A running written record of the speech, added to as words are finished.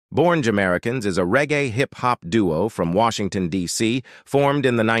Born Jamericans is a reggae hip-hop duo from Washington, D.C., formed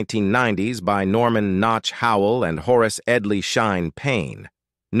in the 1990s by Norman Notch Howell and Horace Edley Shine Payne.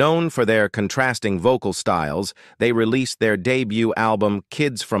 Known for their contrasting vocal styles, they released their debut album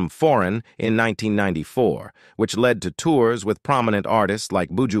Kids from Foreign in 1994, which led to tours with prominent artists like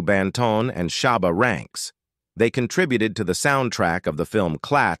Buju Banton and Shabba Ranks. They contributed to the soundtrack of the film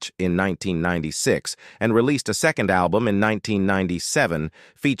Clatch in 1996 and released a second album in 1997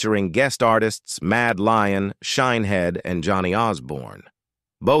 featuring guest artists Mad Lion, Shinehead, and Johnny Osborne.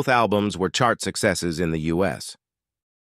 Both albums were chart successes in the U.S.